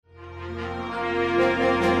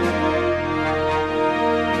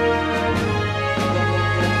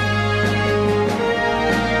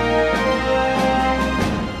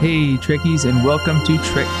Trekkies, and welcome to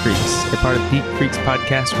Trek Freaks, a part of Geek Freaks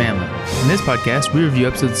podcast family. In this podcast, we review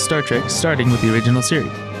episodes of Star Trek, starting with the original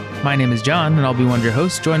series. My name is John, and I'll be one of your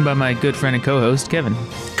hosts, joined by my good friend and co-host, Kevin.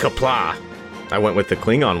 Kapla! I went with the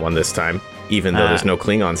Klingon one this time, even though there's no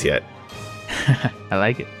Klingons yet. I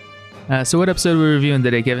like it. So what episode are we reviewing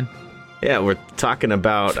today, Kevin? Yeah, we're talking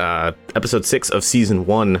about episode 6 of season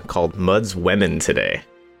 1 called Mud's Women today.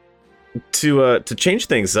 To change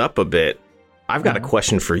things up a bit, I've got a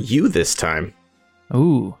question for you this time.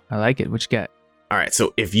 Ooh, I like it. What you got? All right,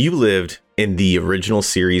 so if you lived in the original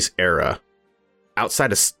series era,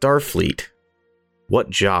 outside of Starfleet, what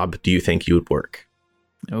job do you think you would work?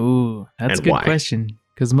 Ooh, that's a good question.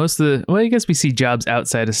 Because most of the, well, I guess we see jobs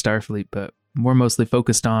outside of Starfleet, but we're mostly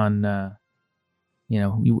focused on,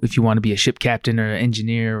 if you want to be a ship captain or an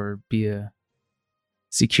engineer or be a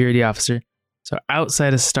security officer. So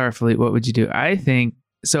outside of Starfleet, what would you do? I think,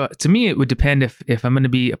 so to me, it would depend if I'm going to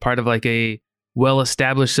be a part of like a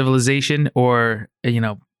well-established civilization or,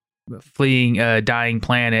 fleeing a dying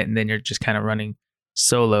planet and then you're just kind of running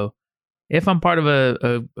solo. If I'm part of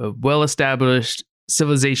a well-established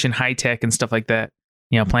civilization, high-tech and stuff like that,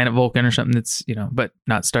 Planet Vulcan or something that's, but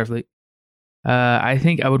not Starfleet. I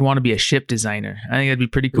think I would want to be a ship designer. I think that'd be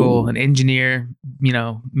pretty cool. Ooh. An engineer,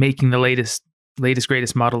 making the latest,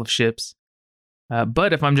 greatest model of ships.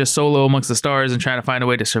 But if I'm just solo amongst the stars and trying to find a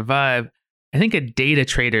way to survive, I think a data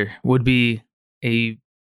trader would be a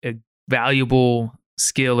valuable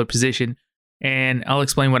skill or position. And I'll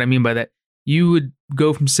explain what I mean by that. You would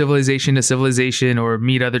go from civilization to civilization or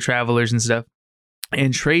meet other travelers and stuff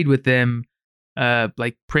and trade with them,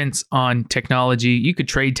 like prints on technology. You could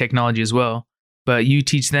trade technology as well, but you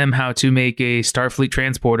teach them how to make a Starfleet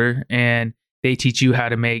transporter and they teach you how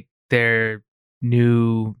to make their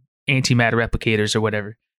new antimatter replicators or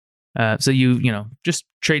whatever. So you just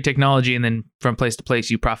trade technology and then from place to place,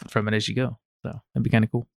 you profit from it as you go. So that'd be kind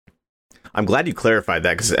of cool. I'm glid you clarified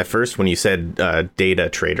that because at first when you said data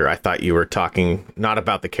trader, I thought you were talking not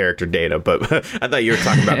about the character data, but I thought you were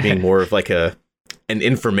talking about being more of like an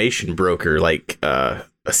information broker, like a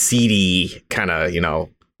seedy kind of,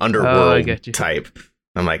 underworld type.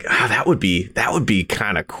 I'm like, that would be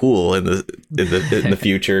kind of cool in the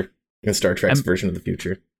future, in Star Trek's version of the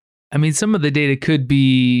future. I mean, some of the data could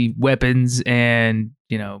be weapons and,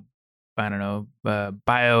 I don't know,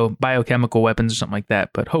 biochemical weapons or something like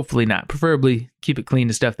that, but hopefully not. Preferably keep it clean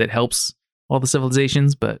to stuff that helps all the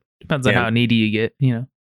civilizations, but depends on how needy you get,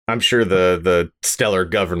 I'm sure the stellar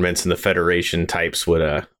governments and the Federation types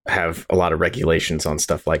would have a lot of regulations on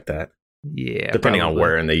stuff like that. Yeah, depending on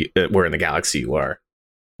where in the galaxy you are.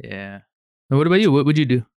 Yeah. And what about you? What would you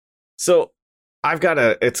do? So I've got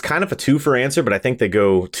it's kind of a two-for answer, but I think they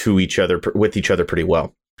go with each other pretty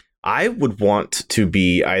well. I would want to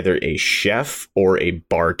be either a chef or a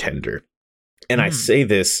bartender. And I say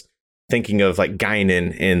this thinking of like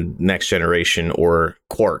Guinan in Next Generation or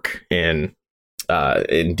Quark in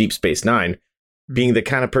Deep Space Nine, being the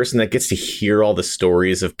kind of person that gets to hear all the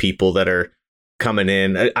stories of people that are coming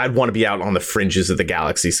in. I'd want to be out on the fringes of the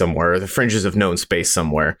galaxy somewhere, or the fringes of known space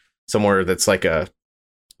somewhere that's like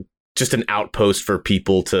just an outpost for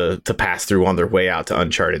people to pass through on their way out to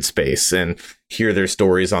uncharted space and hear their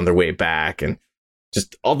stories on their way back, and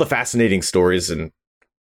just all the fascinating stories and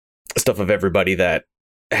stuff of everybody that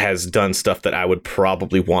has done stuff that I would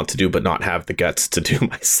probably want to do but not have the guts to do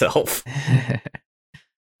myself.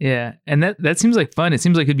 Yeah, and that seems like fun. It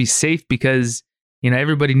seems like it'd be safe because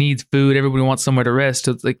everybody needs food, everybody wants somewhere to rest.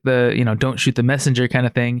 So it's like the don't shoot the messenger kind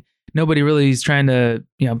of thing. Nobody really is trying to,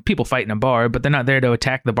 people fight in a bar, but they're not there to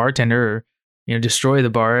attack the bartender or, destroy the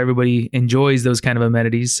bar. Everybody enjoys those kind of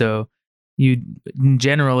amenities. So you'd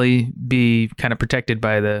generally be kind of protected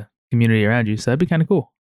by the community around you. So that'd be kind of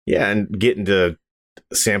cool. Yeah. And getting to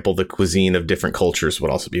sample the cuisine of different cultures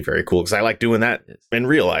would also be very cool because I like doing that in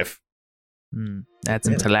real life. Add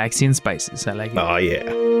some Talaxian spices. I like it. Oh, yeah.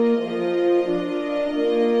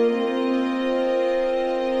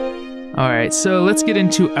 All right, so let's get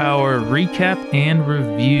into our recap and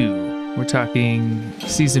review. We're talking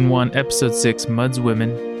Season 1, Episode 6, Mud's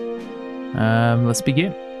Women. Let's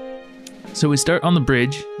begin. So we start on the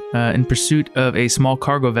bridge in pursuit of a small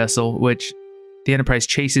cargo vessel, which the Enterprise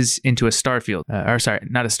chases into a starfield.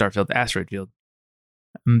 Not a starfield, the asteroid field.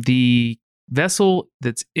 The vessel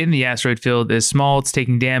that's in the asteroid field is small, it's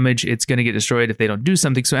taking damage, it's going to get destroyed if they don't do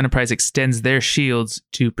something, so Enterprise extends their shields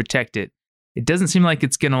to protect it. It doesn't seem like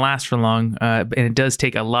it's going to last for long, and it does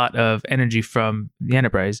take a lot of energy from the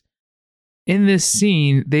Enterprise. In this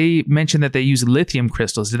scene, they mentioned that they use lithium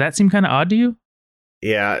crystals. Did that seem kind of odd to you?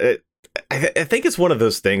 Yeah, I think it's one of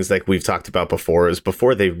those things like we've talked about before, is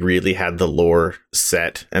before they really had the lore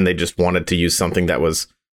set and they just wanted to use something that was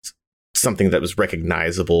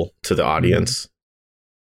recognizable to the audience.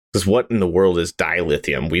 Because what in the world is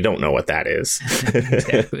dilithium? We don't know what that is.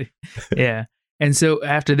 Exactly. Yeah. And so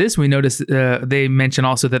after this, we noticed they mention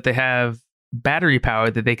also that they have battery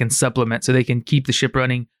power that they can supplement, so they can keep the ship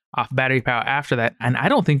running off battery power after that. And I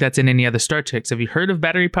don't think that's in any other Star Treks. Have you heard of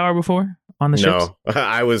battery power before on the ships? No,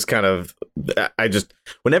 I was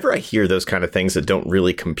whenever I hear those kind of things that don't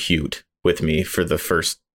really compute with me for the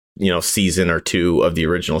first, season or two of the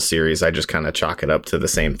original series, I just kind of chalk it up to the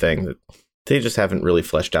same thing, that they just haven't really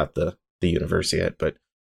fleshed out the universe yet. But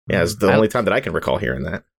yeah, it's the only time that I can recall hearing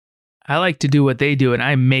that. I like to do what they do, and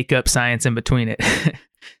I make up science in between it.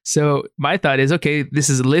 So my thought is, okay, this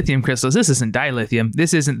is lithium crystals. This isn't dilithium.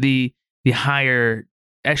 This isn't the higher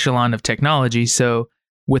echelon of technology. So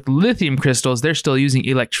with lithium crystals, they're still using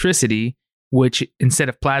electricity, which instead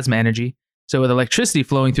of plasma energy. So with electricity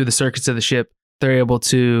flowing through the circuits of the ship, they're able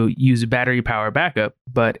to use battery power backup.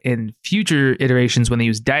 But in future iterations, when they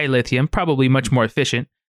use dilithium, probably much more efficient,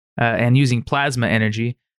 and using plasma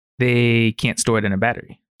energy, they can't store it in a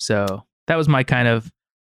battery. So that was my kind of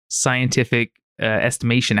scientific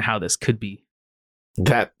estimation of how this could be.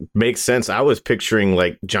 That makes sense. I was picturing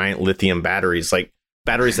like giant lithium batteries, like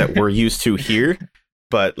batteries that we're used to here,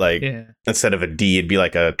 but like instead of a D, it'd be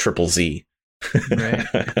like a triple Z. Right.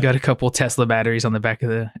 Got a couple Tesla batteries on the back of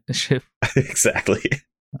the ship. Exactly.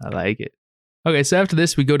 I like it. Okay, so after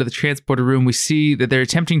this, we go to the transporter room. We see that they're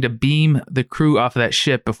attempting to beam the crew off of that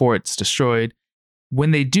ship before it's destroyed. When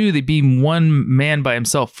they do, they beam one man by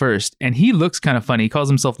himself first, and he looks kind of funny. He calls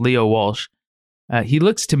himself Leo Walsh. He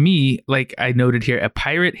looks to me, like I noted here, a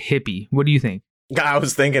pirate hippie. What do you think? I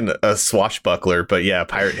was thinking a swashbuckler, but yeah,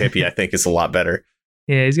 pirate hippie I think is a lot better.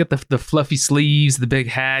 Yeah, he's got the fluffy sleeves, the big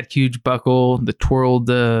hat, huge buckle, the twirled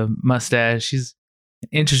mustache. He's an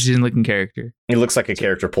interesting looking character. He looks like a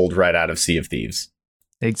character pulled right out of Sea of Thieves.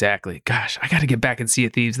 Exactly. Gosh, I got to get back and Sea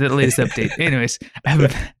of Thieves, the latest update. Anyways, I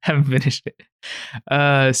haven't finished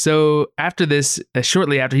it. So after this,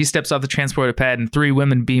 shortly after, he steps off the transporter pad and three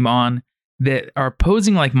women beam on that are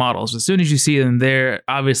posing like models. As soon as you see them, they're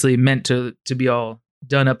obviously meant to be all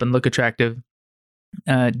done up and look attractive.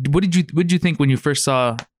 What did you think when you first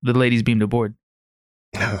saw the ladies beamed aboard?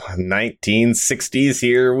 1960s,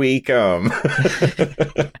 here we come.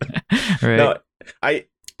 Right. No,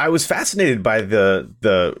 I was fascinated by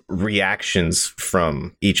the reactions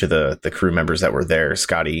from each of the crew members that were there,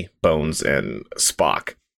 Scotty, Bones, and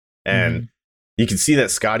Spock. And you can see that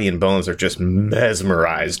Scotty and Bones are just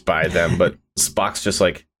mesmerized by them, but Spock's just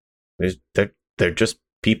like, they're just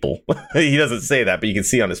people. He doesn't say that, but you can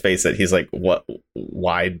see on his face that he's like, what?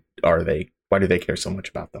 Why do they care so much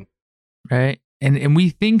about them? Right. And we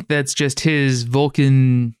think that's just his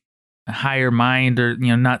Vulcan higher mind, or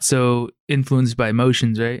not so influenced by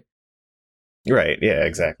emotions, right? Right. Yeah,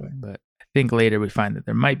 exactly. But I think later we find that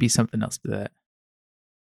there might be something else to that.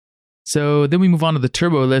 So then we move on to the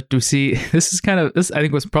turbo lift. We see this I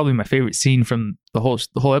think was probably my favorite scene from the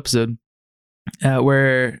whole episode,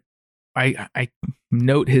 where I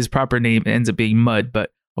note his proper name ends up being Mud,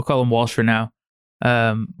 but I'll call him Walsh for now.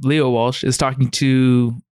 Leo Walsh is talking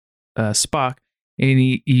to Spock, and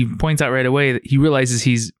he points out right away that he realizes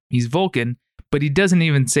he's Vulcan, but he doesn't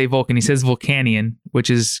even say Vulcan. He says Vulcanian, which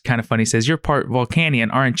is kind of funny. He says, "You're part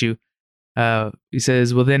Vulcanian, aren't you?" He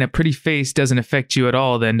says, "Well, then a pretty face doesn't affect you at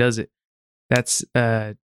all, then, does it?" That's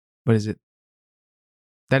what is it?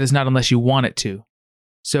 That is not unless you want it to.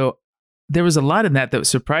 So there was a lot in that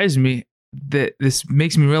surprised me. That this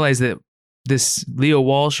makes me realize that this Leo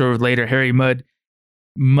Walsh, or later Harry Mudd,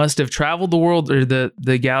 must have traveled the world or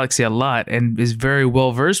the galaxy a lot and is very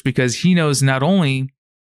well versed, because he knows not only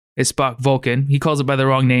is Spock Vulcan, he calls it by the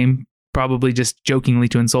wrong name, probably just jokingly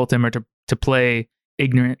to insult him or to play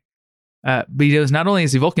ignorant. But he knows not only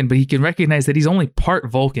is he Vulcan, but he can recognize that he's only part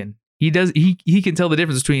Vulcan. He can tell the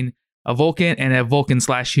difference between a Vulcan and a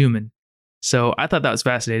Vulcan/human. So I thought that was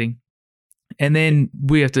fascinating. And then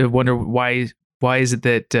we have to wonder why is it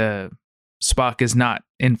that Spock is not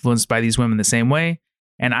influenced by these women the same way?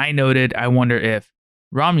 And I wonder if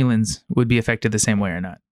Romulans would be affected the same way or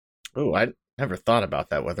not. Oh, I never thought about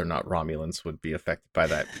that, whether or not Romulans would be affected by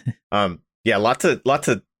that. Yeah, lot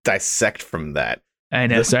to dissect from that. I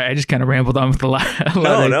know. Sorry, I just kind of rambled on with a lot.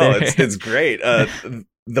 No, it's great.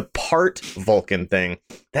 The part Vulcan thing,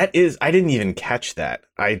 I didn't even catch that.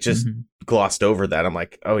 I just glossed over that. I'm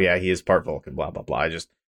like, oh yeah, he is part Vulcan, blah, blah, blah. I just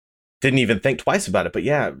didn't even think twice about it. But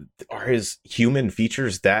yeah, are his human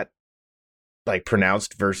features that like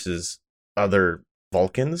pronounced versus other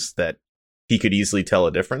Vulcans that he could easily tell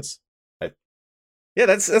a difference? Yeah,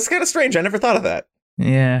 that's kind of strange. I never thought of that.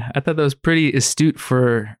 Yeah, I thought that was pretty astute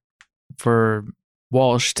for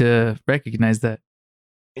Walsh to recognize that.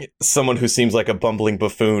 Someone who seems like a bumbling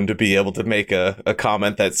buffoon to be able to make a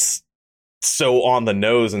comment that's so on the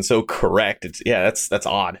nose and so correct. That's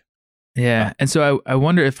odd. Yeah, and so I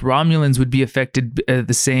wonder if Romulans would be affected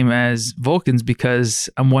the same as Vulcans, because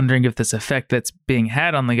I'm wondering if this effect that's being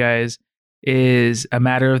had on the guys is a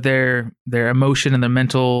matter of their emotion and their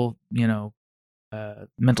mental,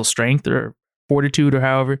 mental strength or fortitude or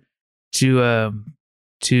however to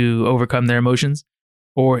overcome their emotions,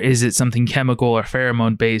 or is it something chemical or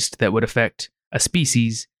pheromone based that would affect a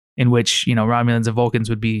species in which Romulans and Vulcans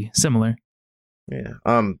would be similar. Yeah.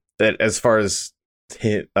 That as far as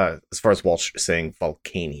Walsh saying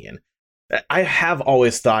Vulcanian, I have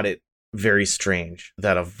always thought it very strange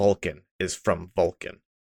that a Vulcan is from Vulcan.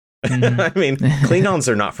 Mm-hmm. I mean, Klingons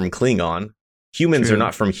are not from Klingon. Humans True. Are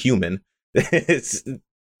not from human.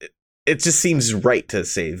 It just seems right to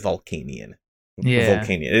say Vulcanian. Yeah.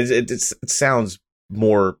 Vulcanian. It sounds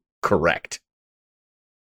more correct.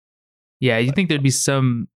 Yeah, you think there'd be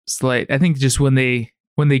some slight. I think just when they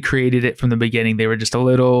created it from the beginning, they were just a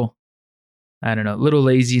little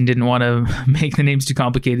lazy and didn't want to make the names too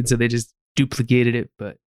complicated, so they just duplicated it.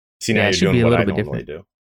 But see, now you're doing what I normally do,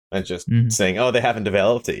 and just saying, "Oh, they haven't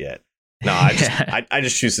developed it yet." No, I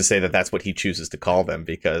just choose to say that that's what he chooses to call them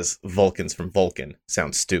because Vulcans from Vulcan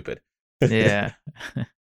sounds stupid. Yeah, I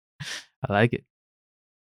like it.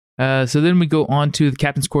 So then we go on to the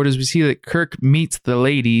captain's quarters. We see that Kirk meets the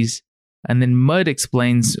ladies, and then Mudd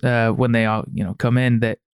explains when they all come in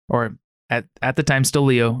that, or at the time still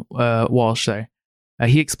Leo Walsh. Sorry,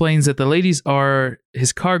 he explains that the ladies are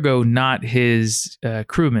his cargo, not his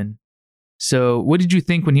crewmen. So what did you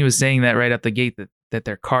think when he was saying that right out the gate that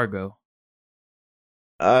they're cargo?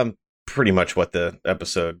 Pretty much what the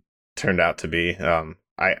episode turned out to be.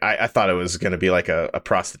 I thought it was going to be like a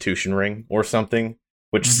prostitution ring or something,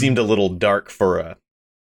 which seemed a little dark for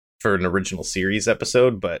an original series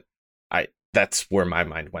episode, but that's where my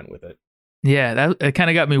mind went with it. Yeah, that kind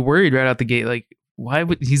of got me worried right out the gate. Like, why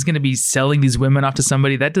would he's going to be selling these women off to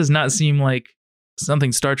somebody? That does not seem like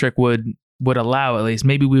something Star Trek would allow. At least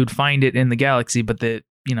maybe we would find it in the galaxy, but that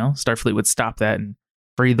Starfleet would stop that and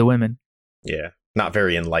free the women. Yeah, not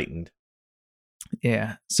very enlightened.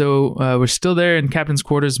 Yeah, so we're still there in Captain's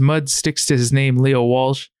quarters. Mudd sticks to his name, Leo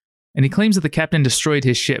Walsh, and he claims that the captain destroyed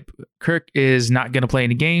his ship. Kirk is not going to play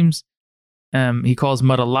any games. He calls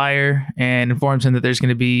Mudd a liar and informs him that there's going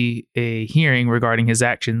to be a hearing regarding his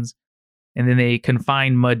actions, and then they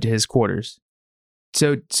confine Mudd to his quarters.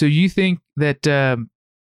 So you think that the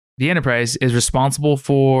Enterprise is responsible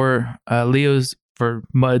for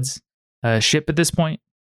Mudd's ship at this point?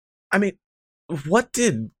 I mean, what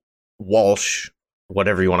did Walsh,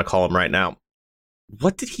 whatever you want to call him right now,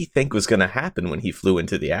 what did he think was going to happen when he flew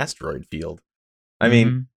into the asteroid field? I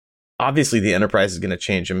mean, obviously the Enterprise is going to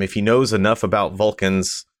change him. If he knows enough about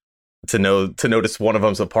Vulcans to notice one of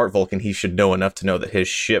them's a part Vulcan, he should know enough to know that his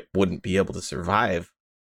ship wouldn't be able to survive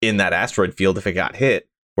in that asteroid field if it got hit,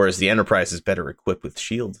 whereas the Enterprise is better equipped with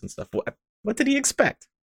shields and stuff. What did he expect?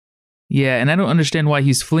 Yeah, and I don't understand why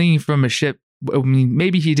he's fleeing from a ship. I mean,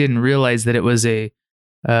 maybe he didn't realize that it was a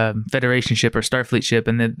Federation ship or Starfleet ship,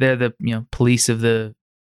 and that they're the police of the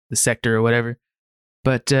sector or whatever.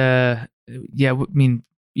 But yeah, I mean,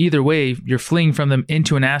 either way, you're fleeing from them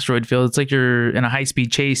into an asteroid field. It's like you're in a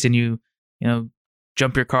high-speed chase and you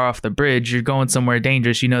jump your car off the bridge. You're going somewhere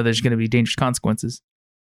dangerous. There's going to be dangerous consequences.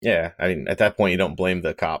 Yeah, I mean, at that point, you don't blame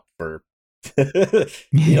the cop for.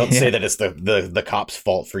 You don't say that it's the cop's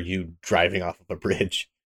fault for you driving off of a bridge.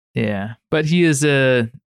 Yeah, but he is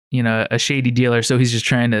a shady dealer, so he's just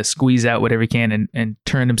trying to squeeze out whatever he can and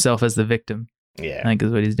turn himself as the victim. Yeah, I think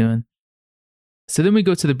is what he's doing. So then we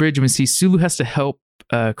go to the bridge and we see Sulu has to help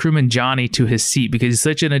crewman Johnny to his seat because he's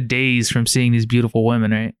such in a daze from seeing these beautiful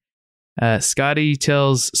women, right? Scotty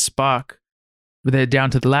tells Spock they're down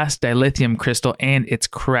to the last dilithium crystal and it's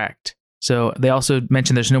cracked. So they also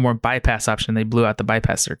mentioned there's no more bypass option. They blew out the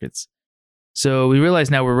bypass circuits. So we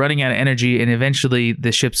realize now we're running out of energy and eventually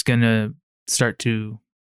the ship's going to start to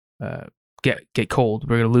get cold.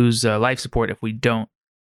 We're going to lose life support if we don't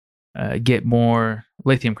get more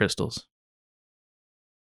lithium crystals.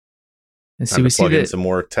 And so we see that some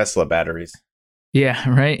more Tesla batteries. Yeah,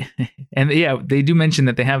 right. And yeah, they do mention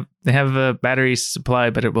that they have a battery supply,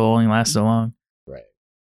 but it will only last so long.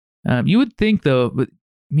 Right. You would think though, but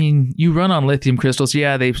I mean, you run on lithium crystals.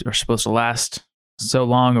 Yeah, they are supposed to last so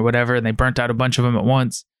long or whatever, and they burnt out a bunch of them at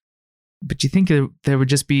once. But you think there would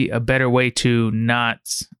just be a better way to not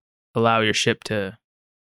allow your ship to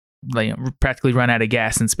practically run out of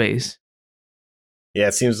gas in space? Yeah,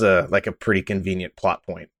 it seems like a pretty convenient plot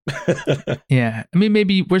point. Yeah, I mean,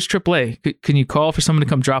 maybe where's AAA? Can you call for someone to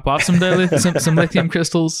come drop off some lithium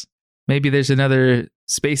crystals? Maybe there's another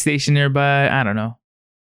space station nearby. I don't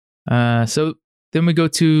know. So then we go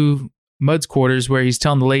to Mudd's quarters where he's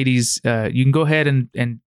telling the ladies, you can go ahead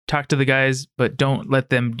and talk to the guys, but don't let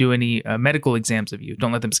them do any medical exams of you.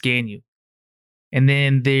 Don't let them scan you. And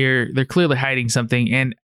then they're clearly hiding something.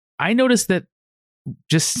 And I noticed that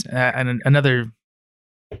just another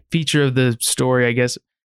feature of the story, I guess,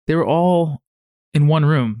 they were all in one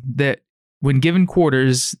room. That when given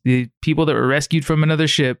quarters, the people that were rescued from another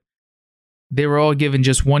ship, they were all given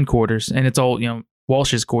just one quarters, and it's all,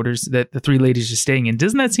 Walsh's quarters that the three ladies are staying in.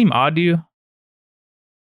 Doesn't that seem odd to you?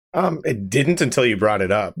 It didn't until you brought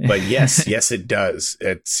it up, but yes, it does.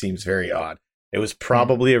 It seems very odd. It was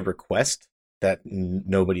probably a request that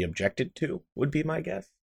nobody objected to, would be my guess.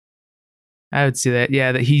 I would say that,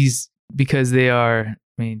 yeah, that because they are,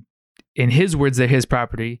 I mean, in his words, they're his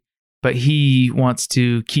property, but he wants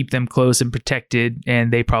to keep them close and protected,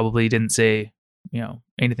 and they probably didn't say,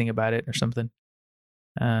 anything about it or something.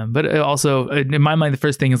 But also, in my mind, the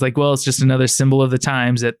first thing is like, well, it's just another symbol of the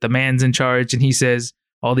times that the man's in charge, and he says,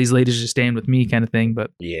 all these ladies are staying with me kind of thing.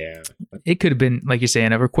 But yeah, it could have been, like you're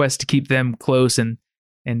saying, a request to keep them close, and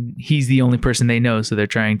he's the only person they know, so they're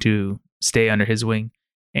trying to stay under his wing.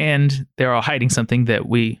 And they're all hiding something that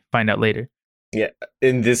we find out later. Yeah,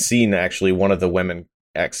 in this scene, actually, one of the women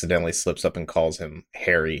accidentally slips up and calls him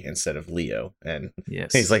Harry instead of Leo. And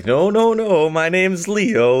he's like, no, my name's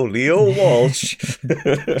Leo Walsh.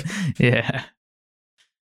 Yeah.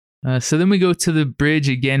 So then we go to the bridge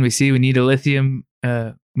again. We see we need lithium,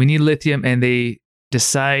 and they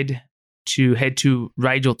decide to head to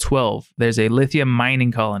Rigel 12. There's a lithium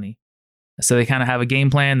mining colony. So they kind of have a game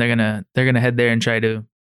plan. They're gonna head there and try to,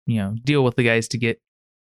 deal with the guys to get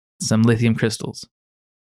some lithium crystals.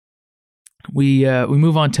 We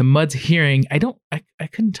move on to Mudd's hearing. I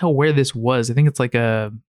couldn't tell where this was. I think it's like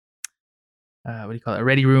a what do you call it? A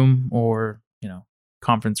ready room or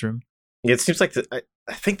conference room. Yeah, it seems like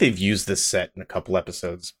I think they've used this set in a couple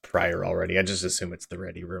episodes prior already. I just assume it's the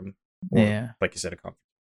ready room. Or, like you said, a conference.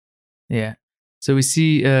 Yeah. So we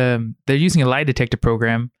see they're using a lie detector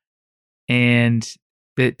program, and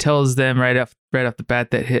it tells them right off the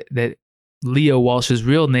bat that Leo Walsh's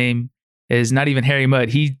real name is not even Harry Mudd.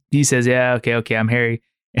 He says, yeah, okay, I'm Harry.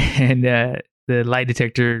 And the lie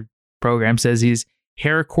detector program says he's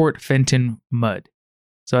Harcourt Fenton Mudd.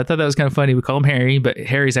 So I thought that was kind of funny. We call him Harry, but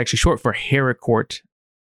Harry's actually short for Harcourt.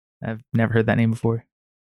 I've never heard that name before.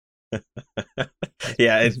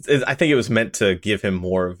 Yeah, I think it was meant to give him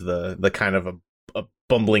more of the kind of a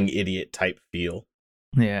bumbling idiot type feel.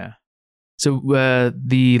 Yeah. So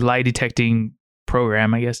the lie detecting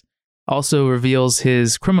program, I guess, also reveals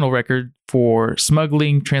his criminal record for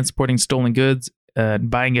smuggling, transporting stolen goods,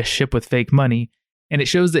 buying a ship with fake money, and it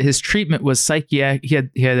shows that his treatment was he had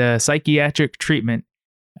a psychiatric treatment,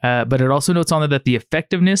 but it also notes on there that the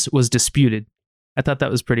effectiveness was disputed. I thought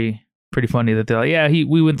that was pretty funny that they're like, yeah,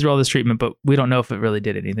 we went through all this treatment, but we don't know if it really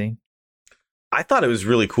did anything. I thought it was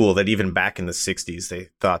really cool that even back in the 60s, they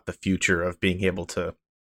thought the future of being able to,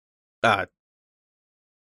 I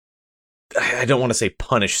don't want to say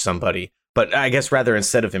punish somebody, but I guess rather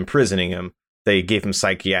instead of imprisoning him, they gave him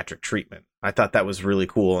psychiatric treatment. I thought that was really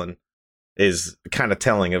cool and is kind of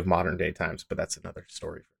telling of modern day times, but that's another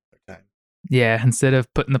story for another time. Yeah, instead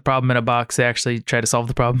of putting the problem in a box, they actually try to solve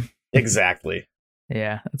the problem. Exactly.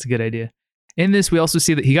 Yeah, that's a good idea. In this, we also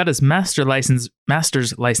see that he got his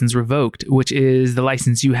master's license revoked, which is the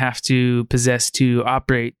license you have to possess to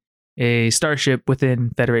operate a starship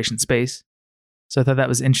within Federation space. So I thought that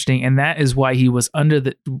was interesting, and that is why he was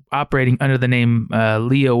operating under the name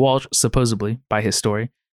Leo Walsh, supposedly by his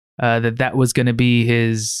story. That was going to be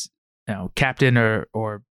his captain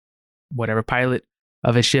or whatever pilot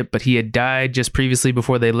of his ship, but he had died just previously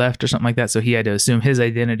before they left or something like that. So he had to assume his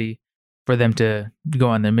identity for them to go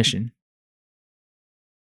on their mission.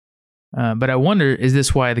 But I wonder, is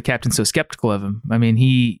this why the captain's so skeptical of him? I mean,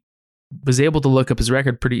 he was able to look up his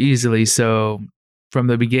record pretty easily. So from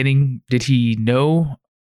the beginning, did he know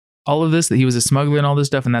all of this, that he was a smuggler and all this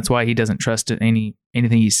stuff, and that's why he doesn't trust anything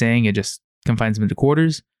he's saying? It just confines him into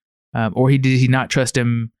quarters. Or did he not trust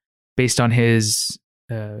him based on his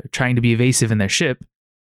trying to be evasive in their ship,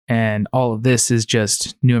 and all of this is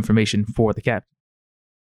just new information for the captain?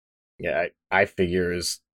 Yeah, I figure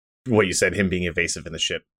is what you said, him being evasive in the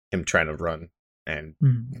ship, him trying to run and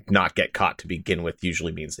not get caught to begin with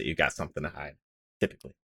usually means that you got something to hide,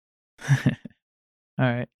 typically.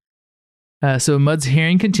 All right. So Mudd's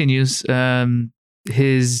hearing continues.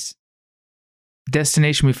 His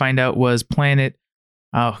destination, we find out, was planet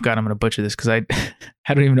oh god, I'm gonna butcher this because I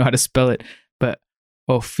I don't even know how to spell it, but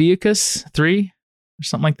Ophiuchus 3 or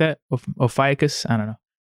something like that. Ophiuchus, I don't know.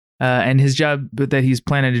 And his job that he's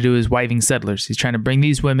planning to do is wiving settlers. He's trying to bring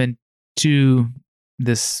these women to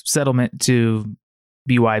this settlement to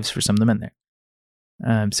be wives for some of the men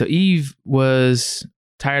there. So Eve was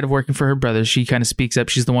tired of working for her brothers. She kind of speaks up.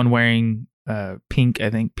 She's the one wearing pink, I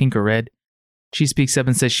think, pink or red. She speaks up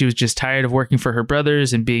and says she was just tired of working for her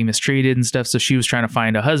brothers and being mistreated and stuff. So she was trying to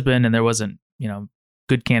find a husband, and there wasn't,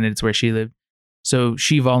 good candidates where she lived. So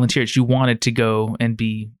she volunteered. She wanted to go and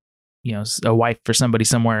be, a wife for somebody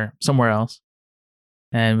somewhere else,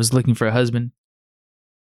 and was looking for a husband.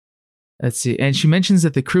 Let's see. And she mentions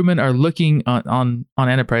that the crewmen are looking on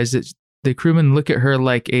Enterprise. That the crewmen look at her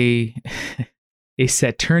like a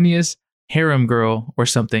Saturnius harem girl or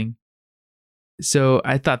something. So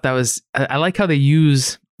I thought that was, I like how they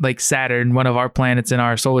use like Saturn, one of our planets in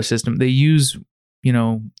our solar system. They use,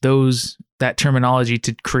 that terminology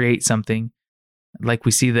to create something. Like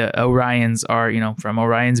we see the Orions are, from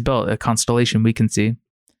Orion's belt, a constellation we can see.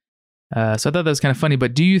 So I thought that was kind of funny.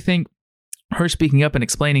 But do you think her speaking up and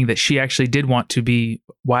explaining that she actually did want to be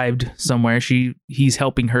wived somewhere, he's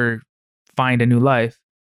helping her find a new life,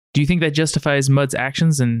 do you think that justifies Mudd's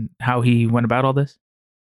actions and how he went about all this?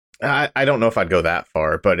 I don't know if I'd go that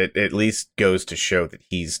far, but it at least goes to show that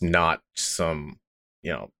he's not he's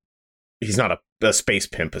not a space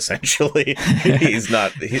pimp, essentially. he's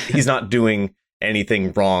not doing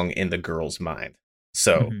anything wrong in the girl's mind.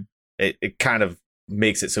 So it kind of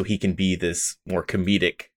makes it so he can be this more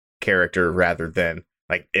comedic character rather than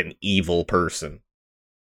like an evil person.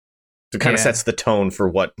 So it kind of sets the tone for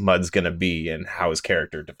what Mudd's going to be and how his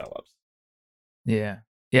character develops. Yeah.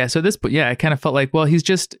 Yeah, so I kind of felt like, well, he's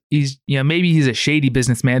maybe he's a shady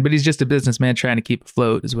businessman, but he's just a businessman trying to keep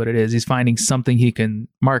afloat is what it is. He's finding something he can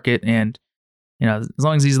market, and, as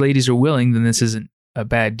long as these ladies are willing, then this isn't a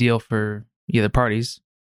bad deal for either parties,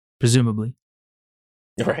 presumably.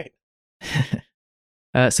 Right.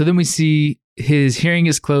 So then we see his hearing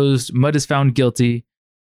is closed. Mudd is found guilty.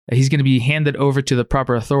 He's going to be handed over to the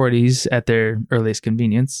proper authorities at their earliest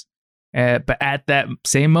convenience. But at that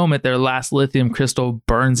same moment, their last lithium crystal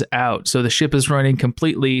burns out. So the ship is running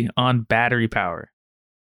completely on battery power.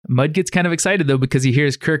 Mudd gets kind of excited, though, because he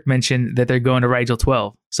hears Kirk mention that they're going to Rigel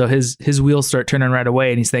 12. So his wheels start turning right away,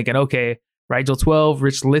 and he's thinking, okay, Rigel 12,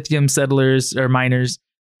 rich lithium settlers or miners.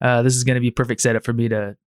 This is going to be a perfect setup for me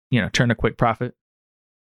to, turn a quick profit.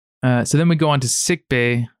 So then we go on to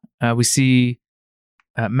sickbay. We see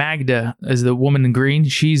Magda as the woman in green.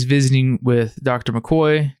 She's visiting with Dr.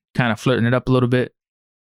 McCoy, kind of flirting it up a little bit.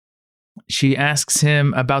 She asks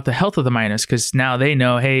him about the health of the miners, because now they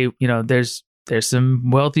know, hey, there's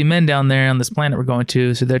some wealthy men down there on this planet we're going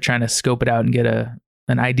to, so they're trying to scope it out and get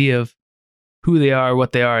an idea of who they are,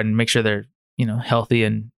 what they are, and make sure they're, healthy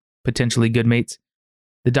and potentially good mates.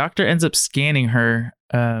 The doctor ends up scanning her,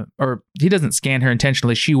 or he doesn't scan her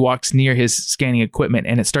intentionally. She walks near his scanning equipment,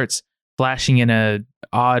 and it starts flashing in a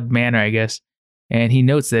odd manner, I guess. And he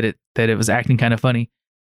notes that it was acting kind of funny.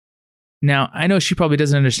 Now, I know she probably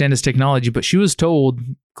doesn't understand this technology, but she was told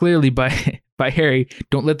clearly by Harry,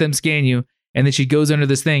 don't let them scan you. And then she goes under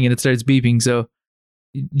this thing and it starts beeping. So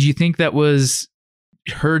do you think that was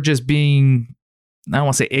her just being, I don't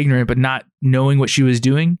want to say ignorant, but not knowing what she was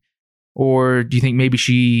doing? Or do you think maybe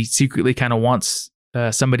she secretly kind of wants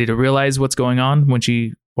somebody to realize what's going on when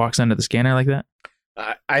she walks under the scanner like that?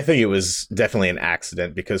 I think it was definitely an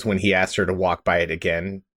accident, because when he asked her to walk by it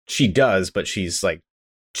again, she does, but she's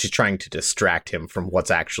trying to distract him from what's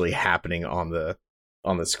actually happening on the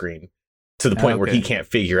screen, to the point where he can't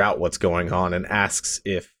figure out what's going on, and asks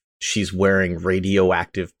if she's wearing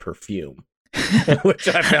radioactive perfume, which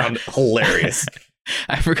I found hilarious.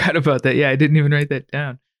 I forgot about that. Yeah, I didn't even write that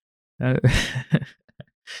down.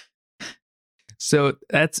 So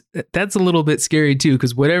that's a little bit scary too,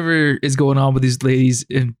 because whatever is going on with these ladies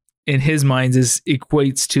in his mind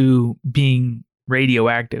equates to being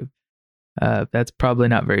radioactive. That's probably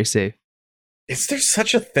not very safe. Is there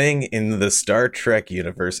such a thing in the Star Trek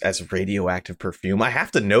universe as radioactive perfume? I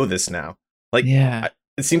have to know this now.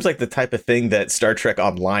 It seems like the type of thing that Star Trek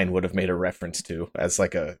Online would have made a reference to as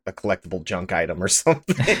like a collectible junk item or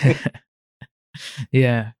something.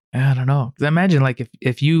 Yeah, I don't know. 'Cause I imagine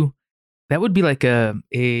if you, that would be like a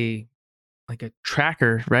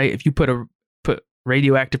tracker, right? If you put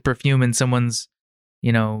radioactive perfume in someone's,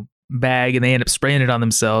 bag and they end up spraying it on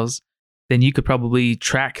themselves, then you could probably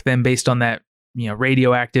track them based on that,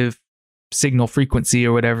 radioactive signal frequency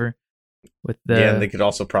or whatever. And they could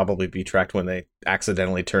also probably be tracked when they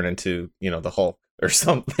accidentally turn into, the Hulk or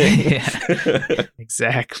something. Yeah,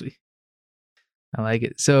 exactly. I like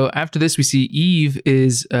it. So after this, we see Eve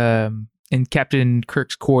is in Captain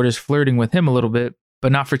Kirk's quarters flirting with him a little bit,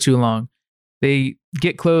 but not for too long. They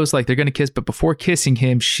get close, like they're going to kiss, but before kissing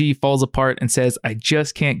him, she falls apart and says, I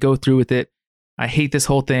just can't go through with it. I hate this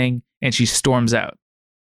whole thing. And she storms out.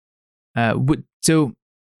 Let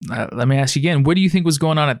me ask you again, what do you think was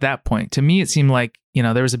going on at that point? To me, it seemed like,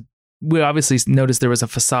 we obviously noticed there was a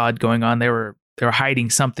facade going on. They were hiding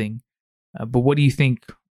something. But what do you think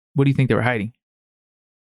they were hiding?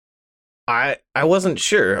 I wasn't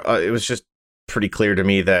sure. It was just pretty clear to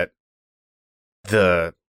me that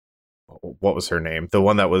what was her name? The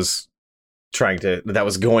one that was going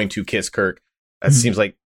to kiss Kirk. That seems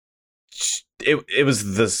like it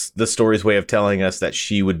was the story's way of telling us that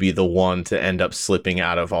she would be the one to end up slipping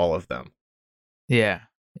out of all of them. Yeah.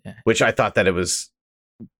 Which I thought that it was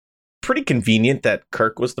pretty convenient that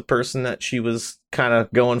Kirk was the person that she was kind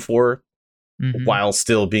of going for, while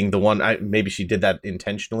still being the one. Maybe she did that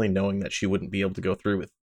intentionally, knowing that she wouldn't be able to go through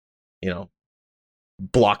with,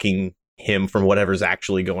 blocking him from whatever's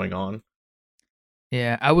actually going on.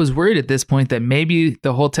 Yeah, I was worried at this point that maybe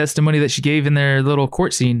the whole testimony that she gave in their little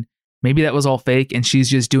court scene, maybe that was all fake and she's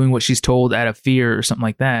just doing what she's told out of fear or something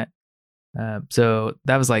like that. So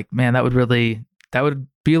that was like, man, that would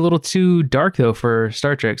be a little too dark though for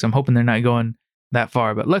Star Trek. So I'm hoping they're not going that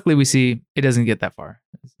far. But luckily we see it doesn't get that far.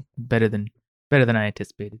 It's better than I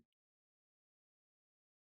anticipated.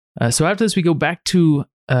 So after this, we go back to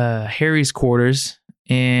Harry's quarters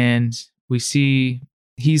and we see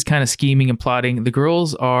he's kind of scheming and plotting. The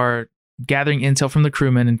girls are gathering intel from the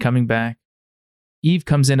crewmen and coming back. Eve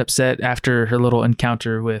comes in upset after her little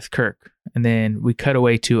encounter with Kirk. And then we cut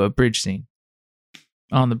away to a bridge scene.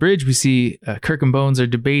 On the bridge, we see Kirk and Bones are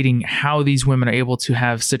debating how these women are able to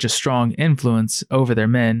have such a strong influence over their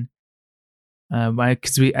men. I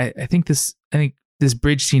think this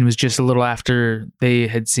bridge scene was just a little after they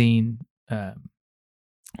had seen, I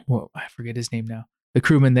forget his name now, the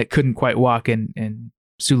crewman that couldn't quite walk and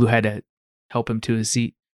Sulu had to help him to his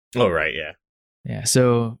seat. Oh, right. Yeah. Yeah.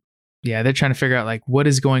 So yeah, they're trying to figure out like what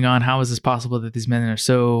is going on. How is this possible that these men are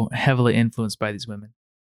so heavily influenced by these women?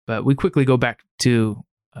 But we quickly go back to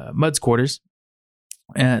Mudd's quarters.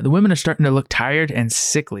 The women are starting to look tired and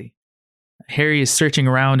sickly. Harry is searching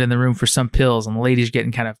around in the room for some pills, and the ladies are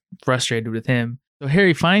getting kind of frustrated with him. So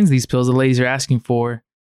Harry finds these pills the ladies are asking for,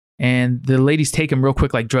 and the ladies take them real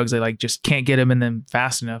quick like drugs. They like just can't get them in them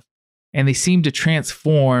fast enough. And they seem to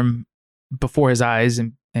transform before his eyes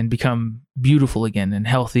and become beautiful again and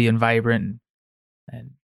healthy and vibrant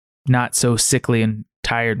and not so sickly and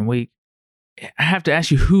tired and weak. I have to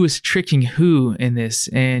ask you, who is tricking who in this?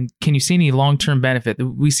 And can you see any long-term benefit?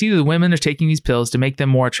 We see the women are taking these pills to make them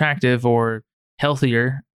more attractive or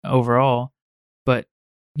healthier overall. But,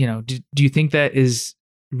 do you think that is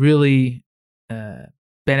really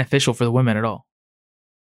beneficial for the women at all?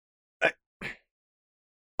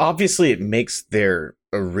 Obviously, it makes their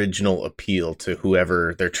original appeal to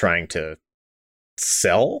whoever they're trying to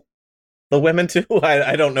sell the women to.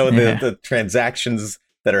 I don't know the transactions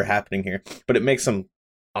that are happening here, but it makes them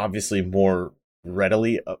obviously more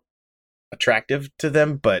readily attractive to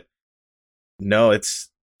them. But no, it's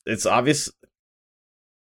obvious.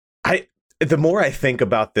 The more I think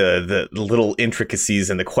about the little intricacies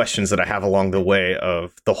and the questions that I have along the way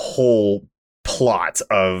of the whole plot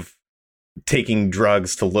of taking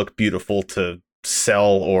drugs to look beautiful to sell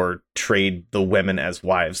or trade the women as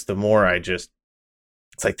wives, the more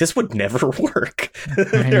it's like, this would never work.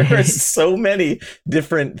 There are so many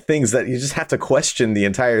different things that you just have to question the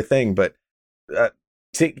entire thing. But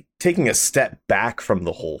taking a step back from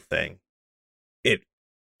the whole thing,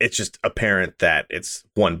 it's just apparent that it's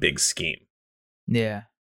one big scheme. Yeah.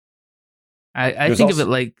 I think of it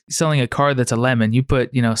like selling a car that's a lemon. You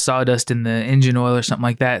put, sawdust in the engine oil or something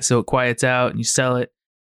like that so it quiets out and you sell it.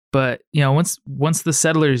 But, once the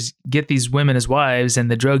settlers get these women as wives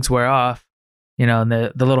and the drugs wear off, and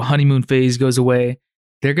the little honeymoon phase goes away,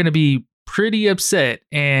 they're going to be pretty upset.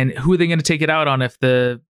 And who are they going to take it out on if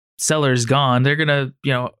the seller's gone? They're going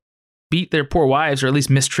to, beat their poor wives or at least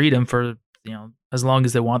mistreat them for, as long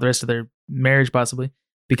as they want the rest of their marriage possibly,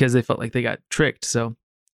 because they felt like they got tricked. So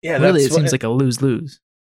yeah, really, it seems like a lose-lose.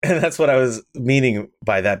 And that's what I was meaning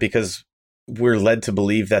by that, because we're led to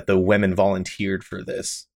believe that the women volunteered for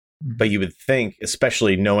this. Mm-hmm. But you would think,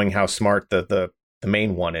 especially knowing how smart the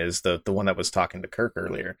main one is, the one that was talking to Kirk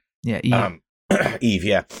earlier. Yeah, Eve. Eve,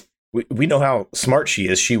 yeah. We know how smart she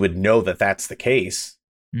is. She would know that that's the case.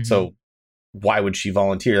 Mm-hmm. So why would she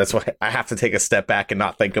volunteer? That's why I have to take a step back and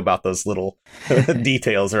not think about those little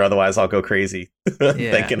details, or otherwise I'll go crazy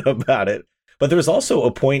thinking about it. But there was also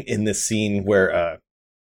a point in this scene where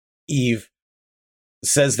Eve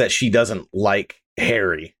says that she doesn't like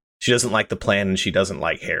Harry. She doesn't like the plan, and she doesn't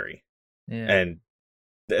like Harry. Yeah. And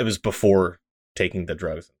it was before taking the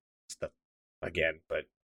drugs and stuff again. But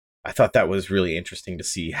I thought that was really interesting to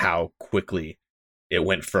see how quickly it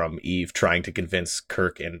went from Eve trying to convince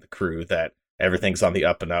Kirk and the crew that everything's on the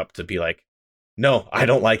up and up to be like, no, I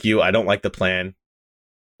don't like you. I don't like the plan.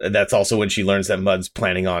 And that's also when she learns that Mudd's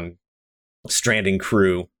planning on stranding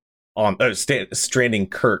Kirk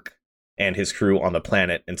and his crew on the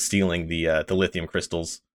planet and stealing the lithium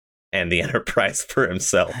crystals and the Enterprise for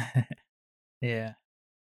himself. Yeah.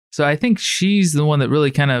 So I think she's the one that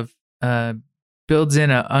really kind of builds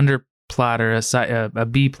in a underplot or a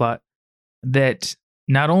B plot that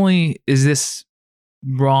not only is this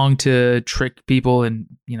wrong to trick people and,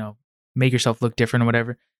 you know, make yourself look different or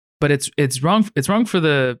whatever, but it's wrong. It's wrong for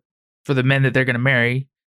the men that they're going to marry,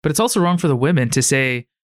 but it's also wrong for the women to say,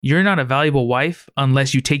 you're not a valuable wife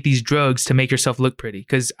unless you take these drugs to make yourself look pretty,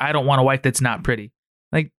 because I don't want a wife that's not pretty.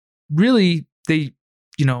 Like, really, they,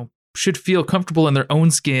 you know, should feel comfortable in their own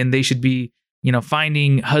skin. They should be, you know,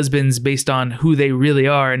 finding husbands based on who they really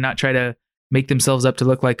are and not try to make themselves up to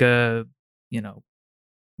look like a, you know,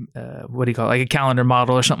 what do you call it? Like a calendar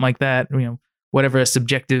model or something like that. You know, whatever a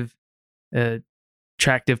subjective,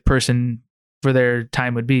 attractive person for their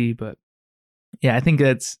time would be. But yeah, I think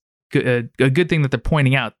that's a good thing that they're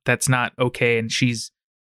pointing out that's not okay, and she's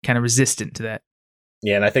kind of resistant to that.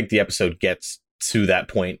 Yeah, and I think the episode gets to that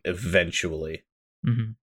point eventually.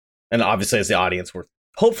 Mm-hmm. And obviously, as the audience, we're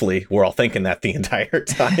all thinking that the entire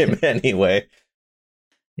time anyway.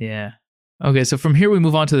 Yeah. Okay, so from here we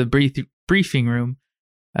move on to the briefing room,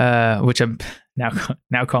 which I'm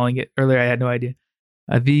now calling it. Earlier I had no idea.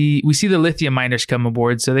 We see the lithium miners come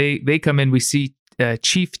aboard, so they come in. We see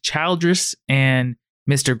Chief Childress and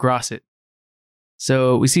Mr. Grosset.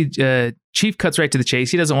 So we see Chief cuts right to the chase.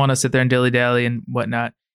 He doesn't want to sit there and dilly-dally and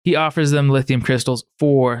whatnot. He offers them lithium crystals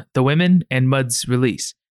for the women and Mudd's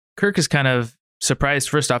release. Kirk is kind of surprised,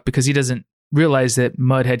 first off, because he doesn't realize that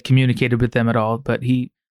Mudd had communicated with them at all, but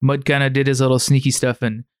Mudd kind of did his little sneaky stuff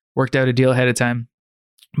and worked out a deal ahead of time.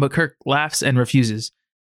 But Kirk laughs and refuses.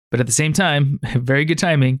 But at the same time, very good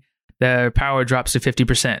timing, their power drops to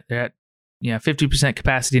 50%. They're at 50%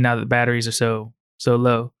 capacity now that the batteries are so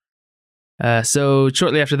low. So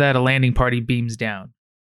shortly after that, a landing party beams down.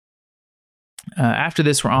 After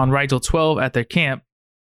this, we're on Rigel 12 at their camp.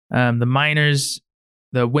 The miners,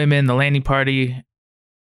 the women, the landing party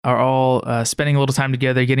are all spending a little time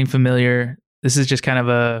together, getting familiar. This is just kind of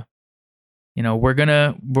a,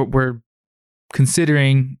 we're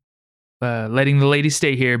considering letting the ladies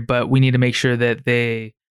stay here, but we need to make sure that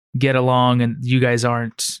they get along and you guys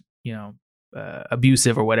aren't,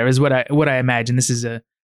 abusive or whatever, is what I imagine. This is a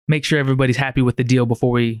make sure everybody's happy with the deal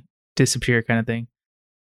before we disappear kind of thing.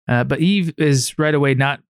 But Eve is right away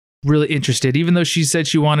not really interested, even though she said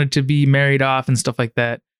she wanted to be married off and stuff like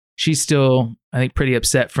that. She's still, I think, pretty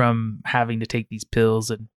upset from having to take these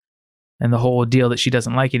pills and the whole deal that she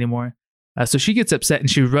doesn't like anymore. So she gets upset and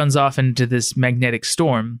she runs off into this magnetic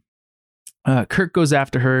storm. Kirk goes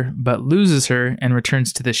after her, but loses her and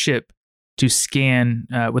returns to the ship to scan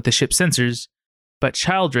with the ship sensors. But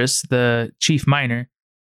Childress, the chief miner,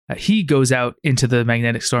 he goes out into the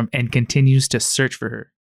magnetic storm and continues to search for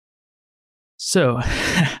her. So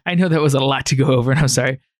I know that was a lot to go over, and I'm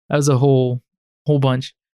sorry. That was a whole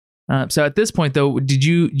bunch. So at this point, though, do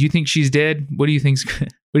you think she's dead? What do you think's going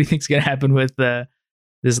to happen with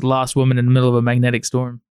this lost woman in the middle of a magnetic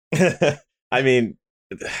storm? I mean,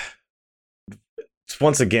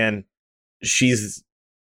 once again, she's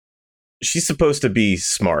supposed to be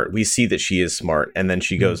smart. We see that she is smart, and then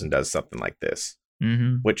she goes and does something like this,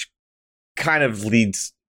 which kind of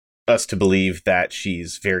leads us to believe that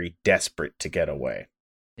she's very desperate to get away.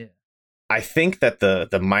 Yeah, I think that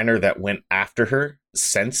the miner that went after her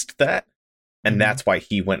sensed that, and that's why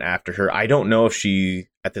he went after her. I don't know if she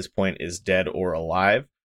at this point is dead or alive,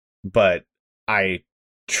 but I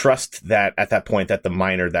trust that at that point that the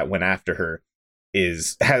miner that went after her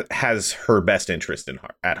has her best interest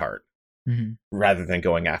at heart, rather than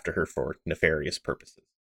going after her for nefarious purposes.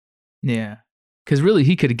 Yeah, because really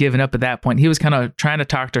he could have given up at that point. He was kind of trying to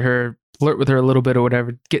talk to her, flirt with her a little bit or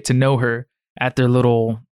whatever, get to know her at their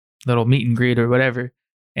little meet and greet or whatever.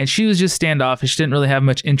 And she was just standoffish, didn't really have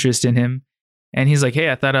much interest in him. And he's like,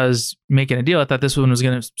 hey, I thought I was making a deal. I thought this one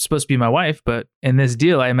was supposed to be my wife. But in this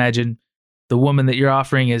deal, I imagine the woman that you're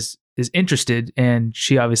offering is interested, and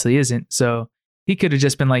she obviously isn't. So he could have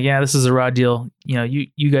just been like, yeah, this is a raw deal.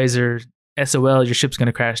 You guys are SOL. Your ship's going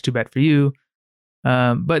to crash. Too bad for you.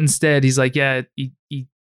 But instead, he's like, yeah, he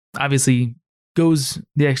obviously goes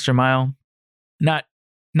the extra mile, not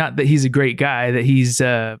not that he's a great guy, that he's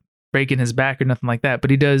breaking his back or nothing like that,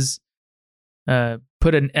 but he does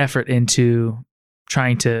put an effort into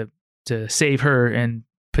trying to save her and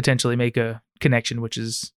potentially make a connection, which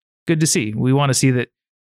is good to see. We want to see that,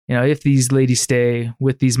 if these ladies stay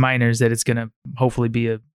with these miners, that it's going to hopefully be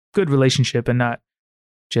a good relationship and not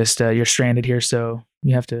just you're stranded here, so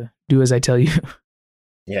you have to do as I tell you.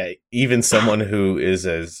 Yeah, even someone who is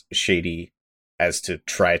as shady as to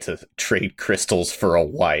try to trade crystals for a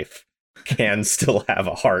wife can still have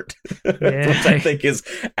a heart, which I think is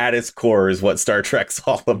at its core is what Star Trek's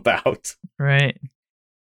all about. Right.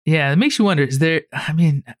 Yeah, it makes you wonder, is there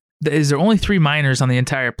only 3 miners on the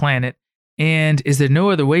entire planet? And is there no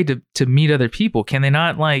other way to meet other people? Can they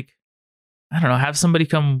not, have somebody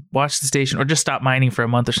come watch the station or just stop mining for a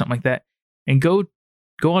month or something like that and go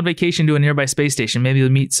on vacation to a nearby space station? Maybe you'll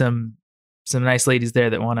meet some nice ladies there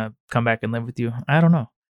that want to come back and live with you. I don't know.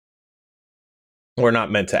 We're not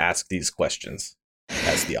meant to ask these questions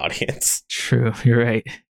as the audience. True. You're right.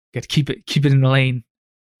 Got to keep it in the lane.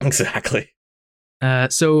 Exactly.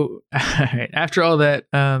 So after all that,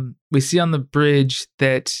 we see on the bridge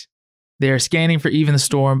that they're scanning for even the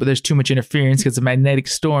storm, but there's too much interference because of magnetic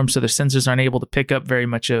storm, so their sensors aren't able to pick up very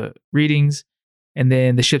much readings. And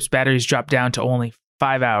then the ship's batteries drop down to only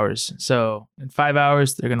 5 hours. So in 5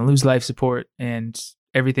 hours, they're going to lose life support and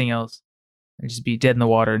everything else and just be dead in the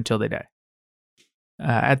water until they die.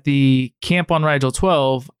 At the camp on Rigel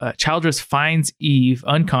 12, Childress finds Eve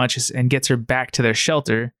unconscious and gets her back to their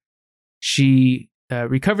shelter. She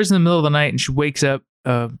recovers in the middle of the night and she wakes up.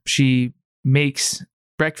 She makes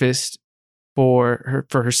breakfast for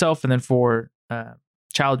herself and then for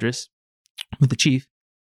Childress with the chief.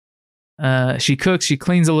 She cooks, she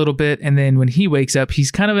cleans a little bit, and then when he wakes up, he's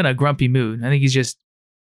kind of in a grumpy mood. I think he's just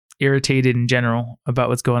irritated in general about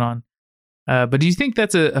what's going on. But do you think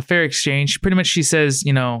that's a fair exchange? Pretty much she says,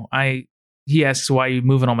 he asks, why are you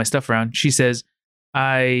moving all my stuff around? She says,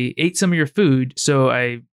 I ate some of your food, so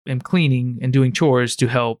I am cleaning and doing chores to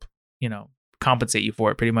help, compensate you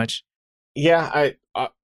for it, pretty much. Yeah,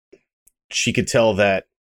 she could tell that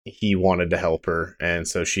he wanted to help her, and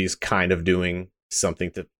so she's kind of doing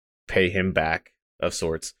something to pay him back of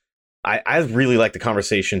sorts. I really like the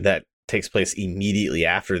conversation that takes place immediately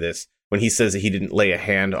after this when he says that he didn't lay a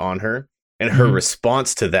hand on her, and her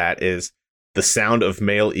response to that is the sound of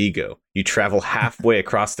male ego. You travel halfway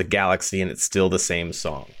across the galaxy and it's still the same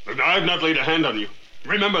song. I've not laid a hand on you.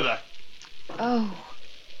 Remember that. Oh,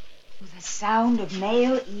 with the sound of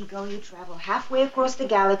male ego, you travel halfway across the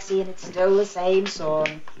galaxy and it's still the same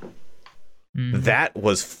song. That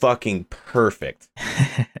was fucking perfect.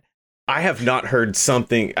 I have not heard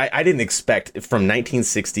something. I didn't expect from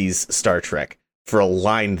 1960s Star Trek for a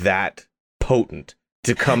line that potent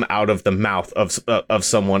to come out of the mouth of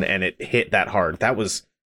someone and it hit that hard. That was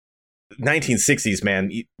 1960s,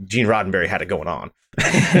 man. Gene Roddenberry had it going on.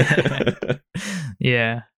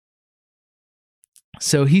 Yeah.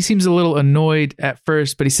 So he seems a little annoyed at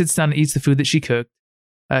first, but he sits down and eats the food that she cooked.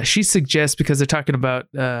 She suggests, because they're talking about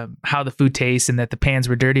how the food tastes and that the pans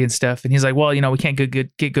were dirty and stuff. And he's like, well, we can't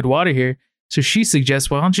get good water here. So she suggests,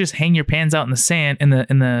 well, why don't you just hang your pans out in the sand, in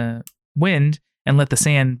the wind, and let the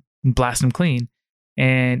sand blast them clean.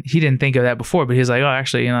 And he didn't think of that before, but he's like, oh,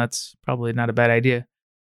 actually, that's probably not a bad idea.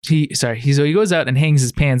 So he goes out and hangs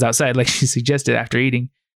his pans outside like she suggested after eating.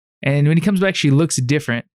 And when he comes back, she looks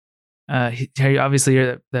different. Obviously,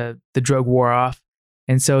 the drug wore off.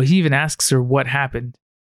 And so he even asks her what happened.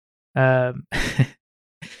 So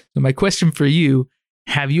my question for you,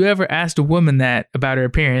 have you ever asked a woman that about her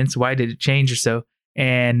appearance? Why did it change or so?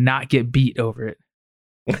 And not get beat over it?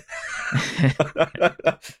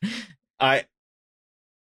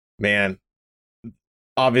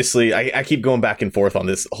 Obviously, I keep going back and forth on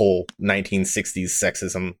this whole 1960s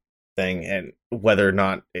sexism thing and whether or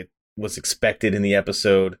not it was expected in the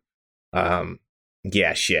episode.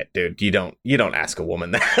 Yeah, shit, dude. You don't ask a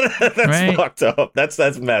woman that. That's right. Fucked up.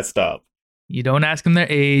 That's messed up. You don't ask them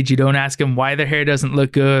their age. You don't ask them why their hair doesn't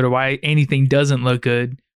look good or why anything doesn't look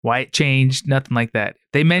good, why it changed, nothing like that.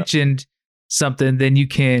 If they mentioned something, then you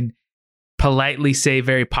can politely say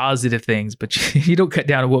very positive things, but you don't cut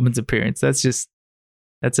down a woman's appearance. That's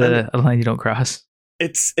a line you don't cross.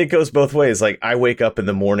 It goes both ways. Like, I wake up in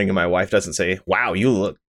the morning and my wife doesn't say, wow, you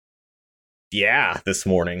look, this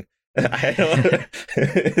morning. I don't,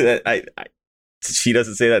 she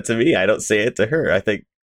doesn't say that to me. I don't say it to her. I think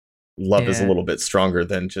love is a little bit stronger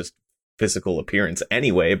than just physical appearance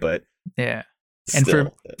anyway, but yeah. And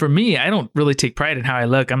for me, I don't really take pride in how I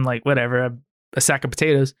look. I'm like, whatever, I'm a sack of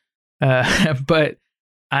potatoes. But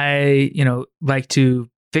I, like to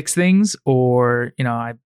fix things, or,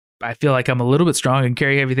 I I feel like I'm a little bit strong and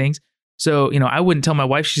carry heavy things. So, I wouldn't tell my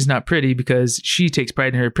wife she's not pretty because she takes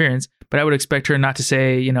pride in her appearance, but I would expect her not to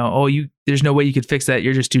say, oh, there's no way you could fix that.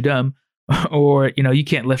 You're just too dumb. Or, you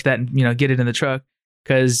can't lift that and, get it in the truck,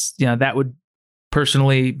 because, that would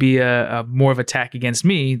personally be a more of an attack against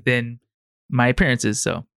me than my appearances.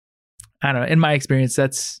 So I don't know. In my experience,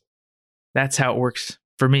 that's how it works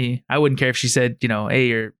for me. I wouldn't care if she said,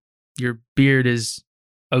 hey, your beard is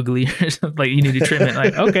ugly or something, like you need to trim it.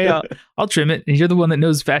 Like, okay, I'll trim it. And you're the one that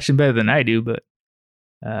knows fashion better than I do. But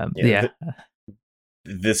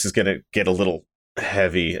this is going to get a little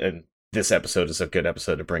heavy, and this episode is a good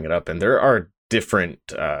episode to bring it up. And there are different,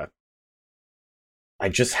 I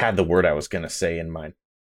just had the word I was going to say in mind.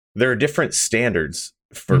 There are different standards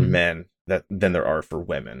for men than there are for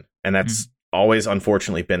women. And that's always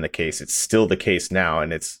unfortunately been the case. It's still the case now.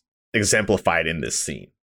 And it's exemplified in this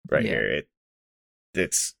scene right here.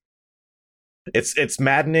 It's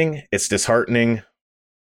maddening, it's disheartening,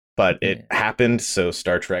 but it happened, so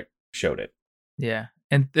Star Trek showed it. Yeah.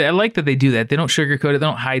 And I like that they do that. They don't sugarcoat it, they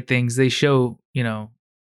don't hide things. They show,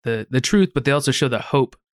 the truth, but they also show the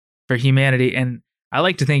hope for humanity. And I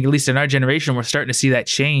like to think, at least in our generation, we're starting to see that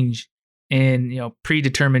change in,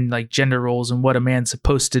 predetermined like gender roles and what a man's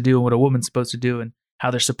supposed to do and what a woman's supposed to do and how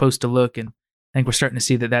they're supposed to look. And I think we're starting to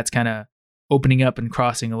see that that's kind of opening up and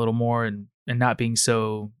crossing a little more and not being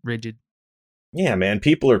so rigid. Yeah, man.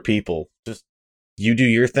 People are people. Just you do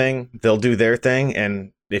your thing, they'll do their thing,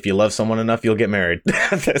 and if you love someone enough, you'll get married.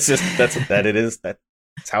 That's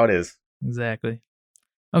how it is. Exactly.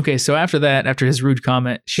 Okay, so after his rude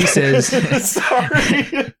comment, she says,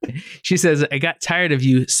 "Sorry." She says, "I got tired of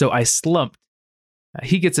you, so I slumped."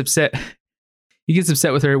 He gets upset. He gets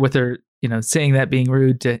upset with her, saying that being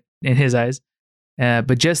rude in his eyes.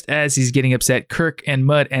 But just as he's getting upset, Kirk and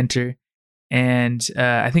Mudd enter. And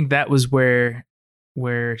I think that was where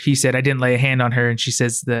he said, "I didn't lay a hand on her." And she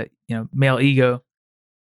says that, male ego.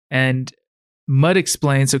 And Mudd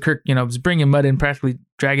explains. So Kirk, was bringing Mudd in, practically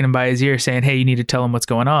dragging him by his ear, saying, "Hey, you need to tell him what's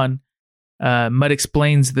going on." Mudd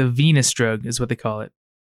explains the Venus drug is what they call it.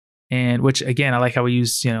 And which, again, I like how we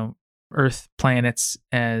use, Earth planets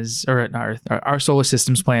or not Earth, our solar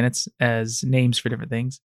system's planets as names for different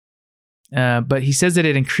things. But he says that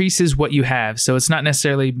it increases what you have. So it's not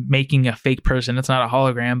necessarily making a fake person. It's not a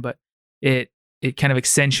hologram, but it kind of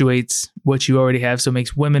accentuates what you already have. So it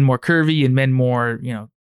makes women more curvy and men more,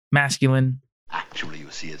 masculine. Actually, you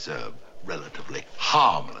see, it's a relatively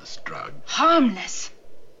harmless drug. Harmless?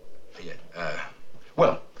 Yeah,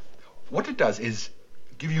 well, what it does is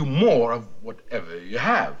give you more of whatever you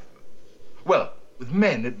have. Well, with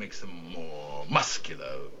men, it makes them more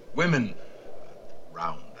muscular. Women,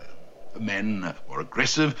 rounder. Men more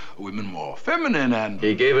aggressive, women more feminine, and...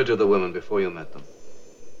 He gave it to the women before you met them.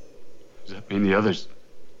 Does that mean the others,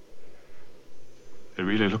 they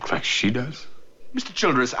really look like she does? Mr.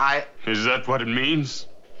 Childress, Is that what it means?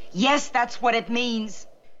 Yes, that's what it means.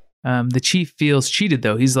 The chief feels cheated,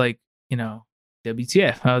 though. He's like,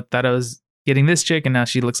 WTF. I thought I was getting this chick, and now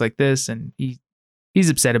she looks like this, and he's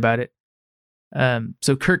upset about it.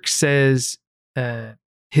 So Kirk says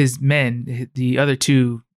his men, the other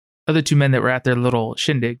two men that were at their little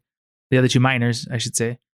shindig, the other two miners, I should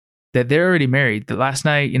say, that they're already married. That last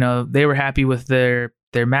night, they were happy with their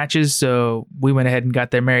matches, so we went ahead and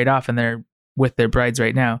got them married off, and they're with their brides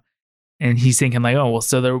right now. And he's thinking like, oh, well,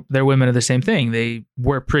 so their women are the same thing. They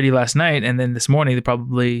were pretty last night, and then this morning they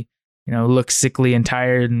probably, look sickly and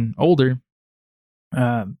tired and older.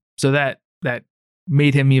 So that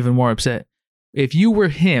made him even more upset. If you were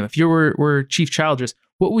him, if you were Chief Childress,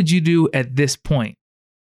 what would you do at this point?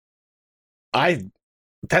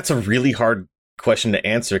 That's a really hard question to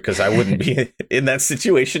answer because I wouldn't be in that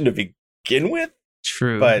situation to begin with.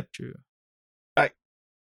 True.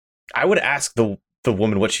 I would ask the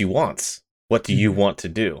woman what she wants. What do you want to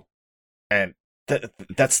do? And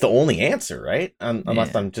that's the only answer, right?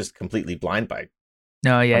 Unless I'm just completely blind by.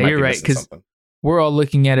 No, yeah, you're right. Because we're all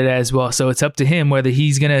looking at it as well. So it's up to him whether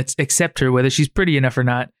he's going to accept her, whether she's pretty enough or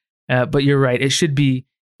not. But you're right. It should be,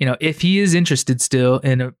 if he is interested still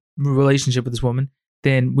in a relationship with this woman,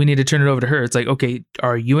 then we need to turn it over to her. It's like, okay,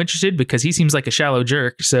 are you interested? Because he seems like a shallow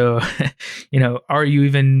jerk. So, are you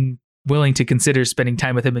even willing to consider spending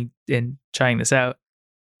time with him and trying this out?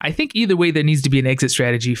 I think either way, there needs to be an exit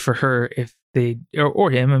strategy for her if they, or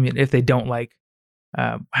him. I mean, if they don't like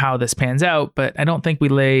how this pans out, but I don't think we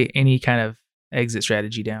lay any kind of exit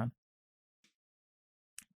strategy down.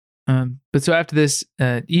 But so after this,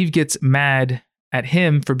 Eve gets mad at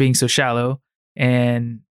him for being so shallow,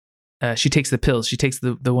 and she takes the pills. She takes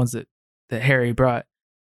the ones that Harry brought.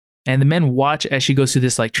 And the men watch as she goes through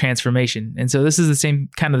this like transformation. And so this is the same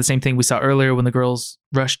thing we saw earlier when the girls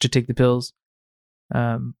rushed to take the pills.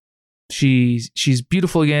 She's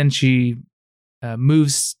beautiful again. She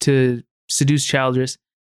moves to seduce Childress,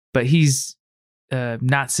 but he's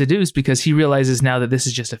not seduced because he realizes now that this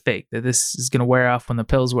is just a fake, that this is going to wear off when the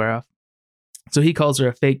pills wear off. So he calls her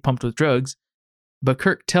a fake pumped with drugs. But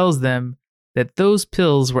Kirk tells them that those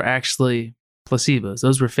pills were actually placebos.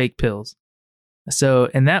 Those were fake pills. So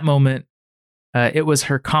in that moment, it was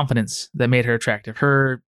her confidence that made her attractive.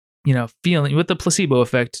 Her, feeling with the placebo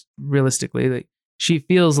effect, realistically, like she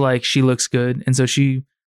feels like she looks good. And so she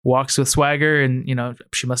walks with swagger and,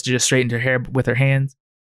 she must have just straightened her hair with her hands.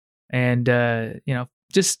 And,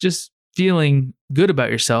 just feeling good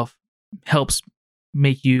about yourself helps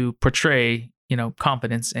make you portray,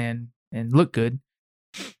 confidence and look good.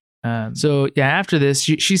 So yeah, after this,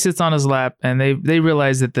 she sits on his lap and they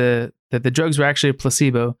realize that the drugs were actually a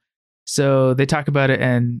placebo. So they talk about it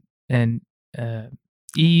and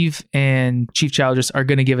Eve and Chief Childress are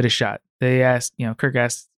going to give it a shot. They ask, Kirk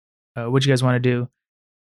asks, what do you guys want to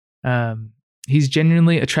do? He's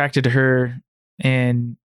genuinely attracted to her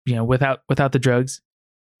and, without the drugs,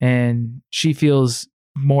 and she feels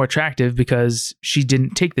more attractive because she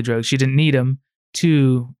didn't take the drugs. She didn't need them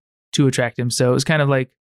to attract him. So it was kind of like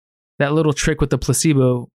that little trick with the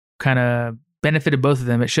placebo kind of benefited both of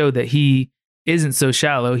them. It showed that he isn't so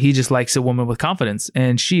shallow. He just likes a woman with confidence,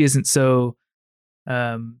 and she isn't so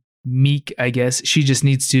meek, I guess. She just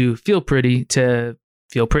needs to feel pretty to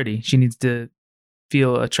feel pretty. She needs to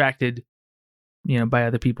feel attracted, by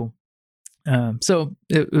other people. So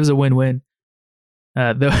it was a win-win.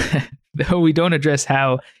 Though we don't address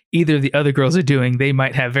how either of the other girls are doing, they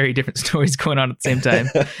might have very different stories going on at the same time.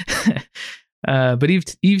 But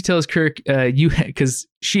Eve tells Kirk, because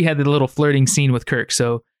she had the little flirting scene with Kirk,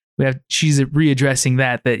 so she's readdressing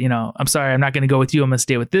that I'm sorry, I'm not going to go with you. I'm going to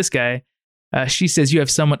stay with this guy. She says you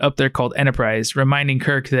have someone up there called Enterprise, reminding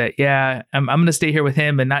Kirk that I'm going to stay here with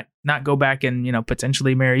him and not go back and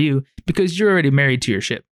potentially marry you because you're already married to your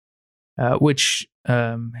ship. Which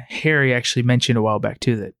Harry actually mentioned a while back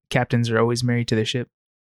too, that captains are always married to their ship.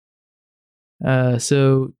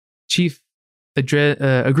 So Chief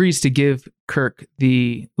agrees to give Kirk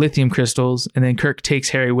the lithium crystals, and then Kirk takes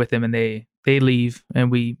Harry with him, and they leave,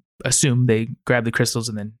 and we assume they grab the crystals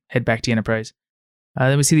and then head back to Enterprise.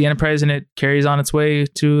 Then we see the Enterprise, and it carries on its way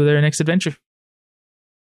to their next adventure.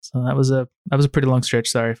 So that was a pretty long stretch.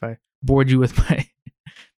 Sorry if I bored you with my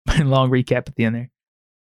long recap at the end there.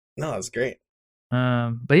 No, it was great.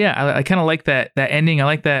 But yeah, I kind of like that ending. I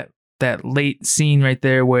like that late scene right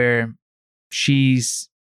there where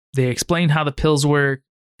they explain how the pills work,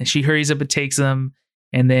 and she hurries up and takes them,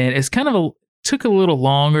 and then it's kind of took a little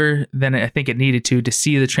longer than I think it needed to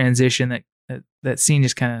see the transition. That scene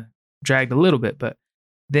just kind of dragged a little bit, but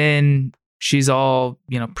then she's all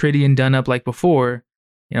pretty and done up like before,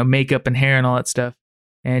 makeup and hair and all that stuff,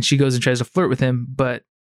 and she goes and tries to flirt with him. But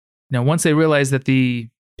once they realize that the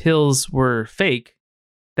pills were fake,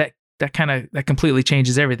 that completely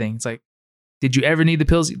changes everything. It's like, did you ever need the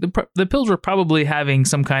pills? The pills were probably having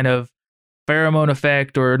some kind of pheromone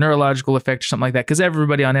effect or neurological effect or something like that, because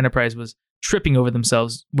everybody on Enterprise was tripping over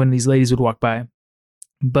themselves when these ladies would walk by.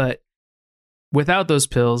 But without those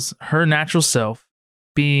pills, her natural self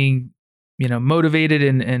being, motivated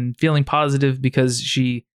and feeling positive because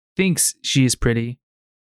she thinks she is pretty,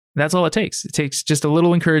 that's all it takes. It takes just a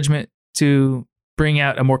little encouragement to bring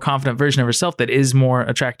out a more confident version of herself that is more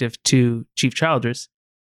attractive to Chief Childress.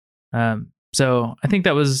 So I think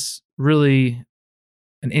that was really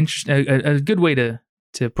a good way to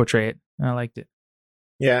portray it. I liked it.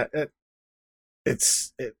 Yeah,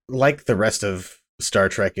 it's like the rest of Star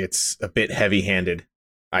Trek. It's a bit heavy-handed,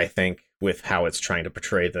 I think, with how it's trying to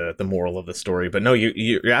portray the moral of the story. But no,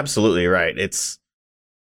 you're absolutely right. It's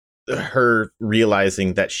her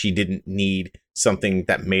realizing that she didn't need something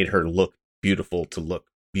that made her look beautiful to look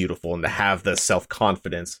beautiful, and to have the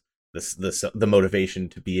self-confidence, the motivation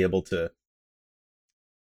to be able to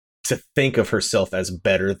think of herself as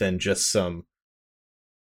better than just some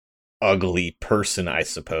ugly person, I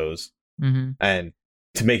suppose. Mm-hmm. And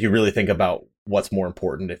to make you really think about what's more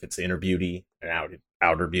important, if it's inner beauty and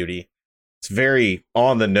outer beauty. It's very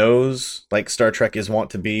on the nose, like Star Trek is wont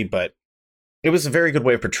to be, but it was a very good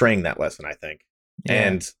way of portraying that lesson, I think. Yeah.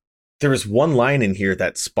 And there was one line in here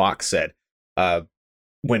that Spock said,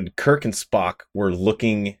 when Kirk and Spock were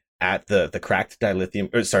looking at the cracked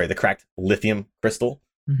the cracked lithium crystal.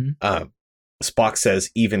 Mm-hmm. Spock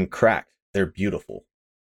says, "Even cracked, they're beautiful,"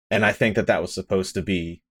 and I think that was supposed to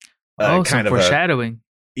be kind of foreshadowing.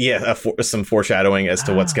 Some foreshadowing as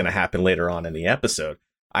to what's going to happen later on in the episode.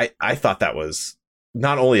 I thought that was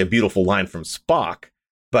not only a beautiful line from Spock,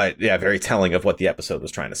 but yeah, very telling of what the episode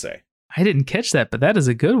was trying to say. I didn't catch that, but that is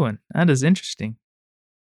a good one. That is interesting.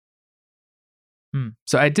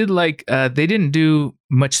 So I did like, they didn't do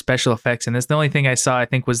much special effects in this. The only thing I saw, I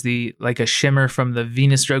think, was a shimmer from the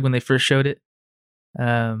Venus drug when they first showed it.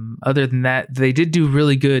 Other than that, they did do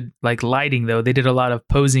really good like lighting though. They did a lot of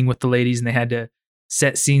posing with the ladies, and they had to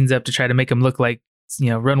set scenes up to try to make them look like,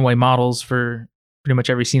 runway models for pretty much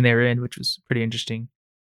every scene they were in, which was pretty interesting.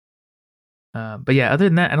 But yeah, other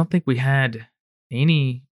than that, I don't think we had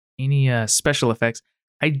any special effects.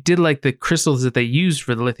 I did like the crystals that they used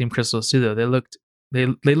for the lithium crystals too, though. They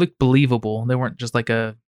looked believable. They weren't just like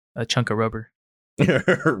a chunk of rubber.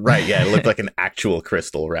 Right, yeah, it looked like an actual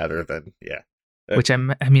crystal rather than, yeah. Which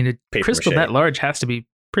a crystal that large has to be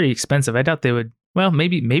pretty expensive. I doubt they would. Well,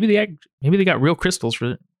 maybe they got real crystals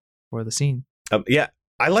for the scene. Yeah,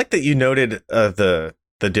 I like that you noted the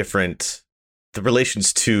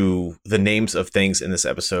relations to the names of things in this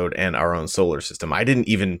episode and our own solar system. I didn't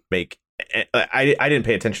even I didn't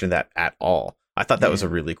pay attention to that at all. I thought that was a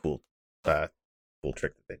really cool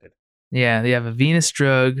trick that they did. Yeah, they have a Venus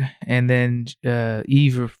drug, and then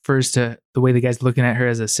Eve refers to the way the guy's looking at her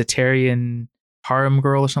as a Cetarian harem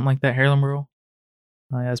girl or something like that, harem girl.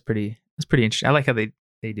 That's pretty interesting. I like how they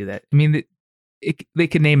do that. I mean, they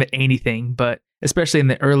could name it anything, but especially in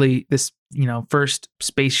the first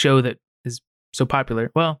space show that is so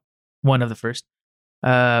popular. Well, one of the first.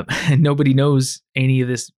 Nobody knows any of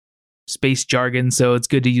this space jargon, so it's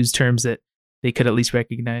good to use terms that they could at least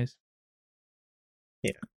recognize.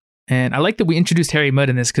 Yeah. And I like that we introduced Harry Mudd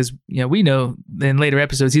in this because we know in later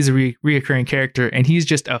episodes he's a reoccurring character, and he's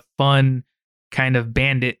just a fun kind of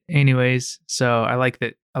bandit anyways. So I like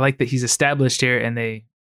that he's established here, and they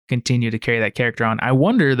continue to carry that character on. I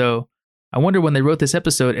wonder when they wrote this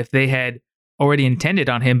episode if they had already intended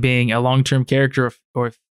on him being a long-term character, or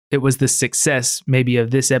if it was the success maybe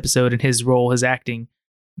of this episode and his role, his acting,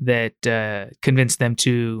 that convinced them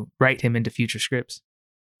to write him into future scripts.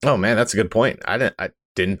 Oh man, that's a good point. I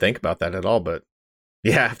didn't think about that at all, but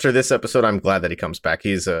yeah, after this episode, I'm glad that he comes back.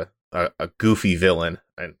 He's a goofy villain,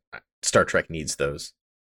 and Star Trek needs those.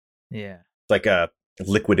 Yeah, like a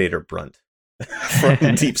Liquidator Brunt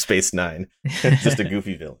from Deep Space Nine, just a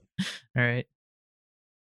goofy villain. All right.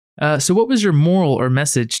 So, what was your moral or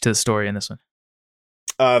message to the story in this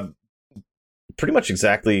one? Pretty much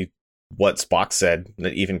exactly what Spock said.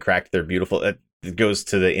 That even cracked, they're beautiful. It goes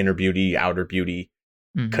to the inner beauty, outer beauty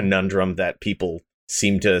conundrum that people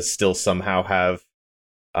seem to still somehow have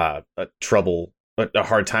a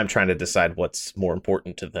hard time trying to decide what's more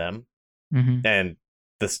important to them. And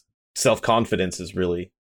this self-confidence is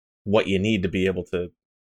really what you need to be able to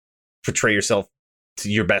portray yourself to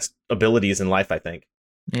your best abilities in life, I think.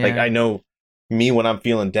 Yeah. Like, I know me when I'm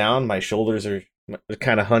feeling down, my shoulders are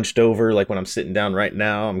kind of hunched over. Like when I'm sitting down right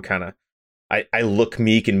now, I'm kind of, I look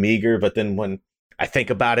meek and meager, but then when I think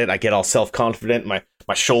about it, I get all self-confident. My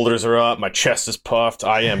shoulders are up, my chest is puffed.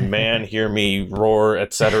 I am man, hear me roar,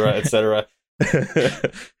 etc., etc.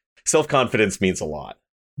 Self-confidence means a lot.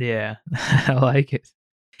 Yeah, I like it.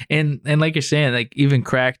 And like you're saying, like even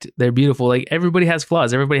cracked, they're beautiful. Like everybody has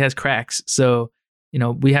flaws, everybody has cracks. So,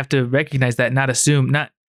 we have to recognize that, not assume,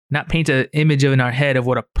 not paint an image in our head of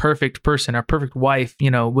what a perfect person, our perfect wife,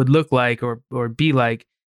 would look like or be like,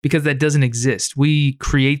 because that doesn't exist. We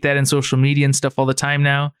create that in social media and stuff all the time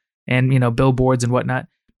now, and billboards and whatnot.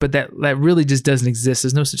 But that really just doesn't exist.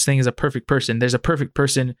 There's no such thing as a perfect person. There's a perfect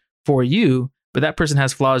person for you, but that person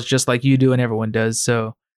has flaws just like you do and everyone does.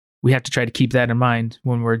 So we have to try to keep that in mind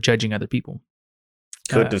when we're judging other people.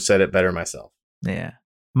 Couldn't have said it better myself. Yeah.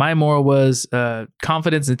 My moral was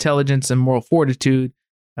confidence, intelligence, and moral fortitude,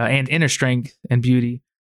 and inner strength and beauty.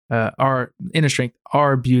 Our inner strength,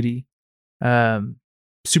 our beauty.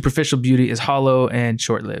 Superficial beauty is hollow and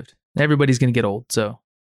short-lived. Everybody's going to get old. So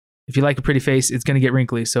if you like a pretty face, it's going to get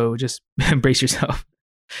wrinkly. So just embrace yourself.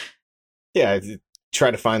 Yeah.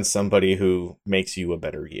 Try to find somebody who makes you a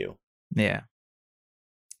better you. Yeah.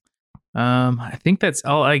 I think that's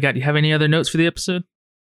all I got. You have any other notes for the episode?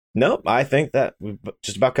 Nope. I think that we've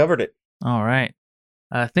just about covered it. All right.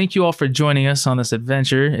 Thank you all for joining us on this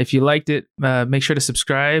adventure. If you liked it, make sure to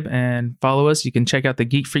subscribe and follow us. You can check out the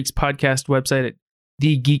Geek Freaks podcast website at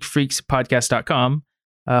thegeekfreakspodcast.com.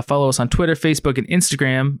 Follow us on Twitter, Facebook, and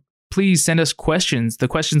Instagram. Please send us questions. The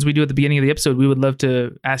questions we do at the beginning of the episode, we would love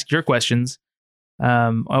to ask your questions.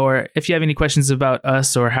 Or if you have any questions about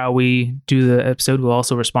us or how we do the episode, we'll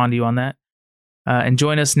also respond to you on that. And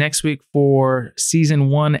join us next week for Season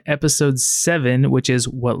 1, Episode 7, which is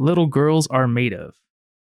What Little Girls Are Made Of.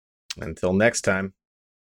 Until next time,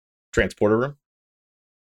 Transporter Room.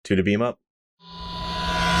 Two to beam up.